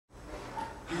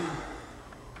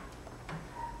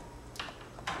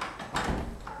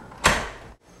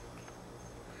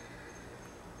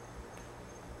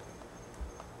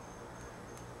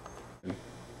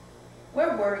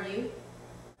were you?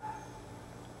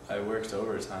 I worked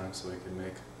overtime so we could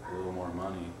make a little more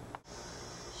money.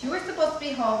 You were supposed to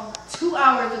be home 2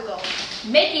 hours ago,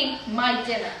 making my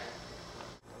dinner.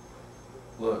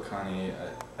 Look, honey,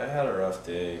 I had a rough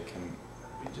day. Can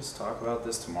we just talk about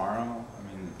this tomorrow? I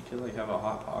mean, you could like have a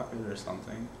hot pocket or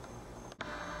something.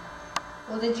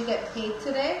 Well, did you get paid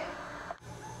today?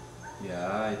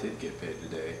 Yeah, I did get paid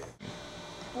today.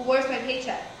 Well, where's my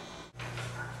paycheck?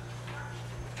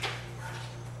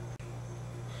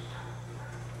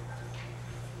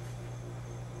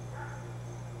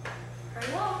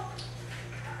 Hurry up.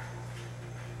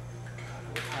 God, I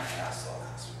worked my ass off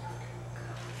this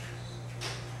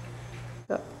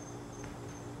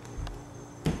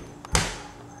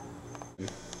week.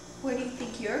 Where do you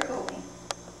think you're going?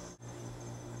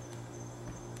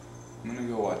 I'm gonna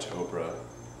go watch Oprah.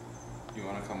 You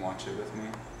wanna come watch it with me?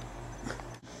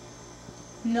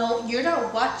 No, you're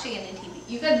not watching any TV.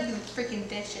 You gotta do the freaking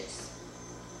dishes.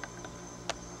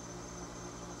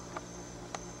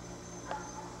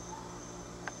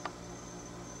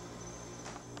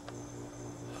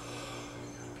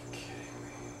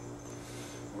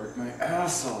 Work my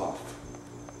ass off.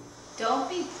 Don't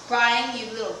be crying, you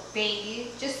little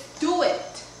baby. Just do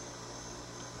it.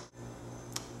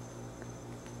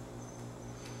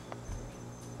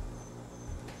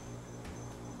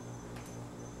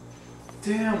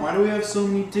 Damn, why do we have so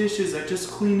many dishes? I just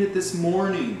cleaned it this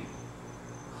morning.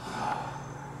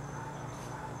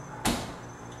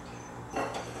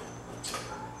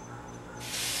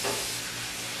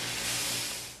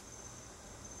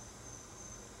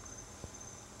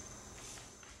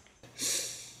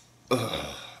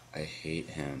 Ugh, I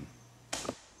hate him.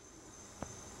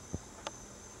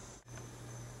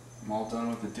 I'm all done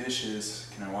with the dishes.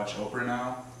 Can I watch Oprah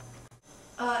now?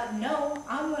 No,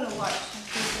 I'm gonna watch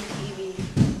some TV.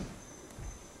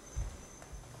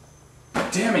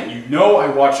 Damn it, you know I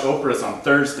watch Oprah's on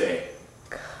Thursday.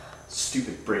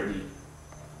 Stupid Brittany.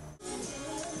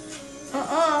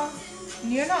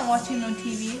 You're not watching no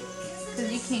TV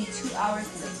because you came 2 hours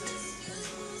late.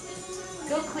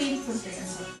 Go clean something.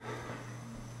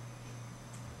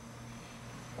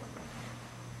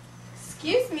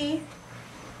 Excuse me.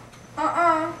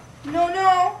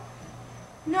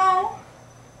 No.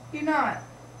 You're not.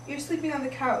 You're sleeping on the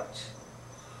couch.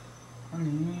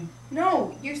 Honey.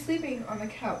 No, you're sleeping on the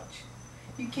couch.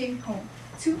 You came home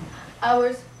 2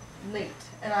 hours late,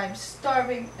 and I'm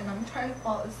starving, and I'm trying to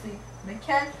fall asleep, and I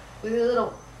can't with a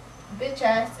little bitch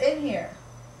ass in here.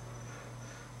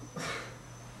 God,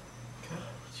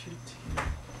 what's your deal?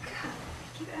 God,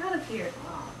 get out of here.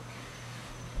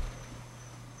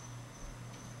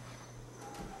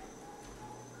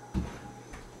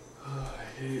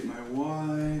 I hate my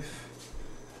wife.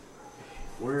 I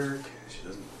hate work. She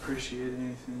doesn't appreciate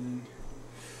anything.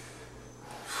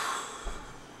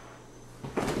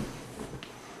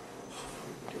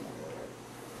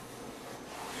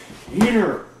 I hate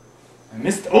her. I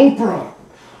missed Oprah.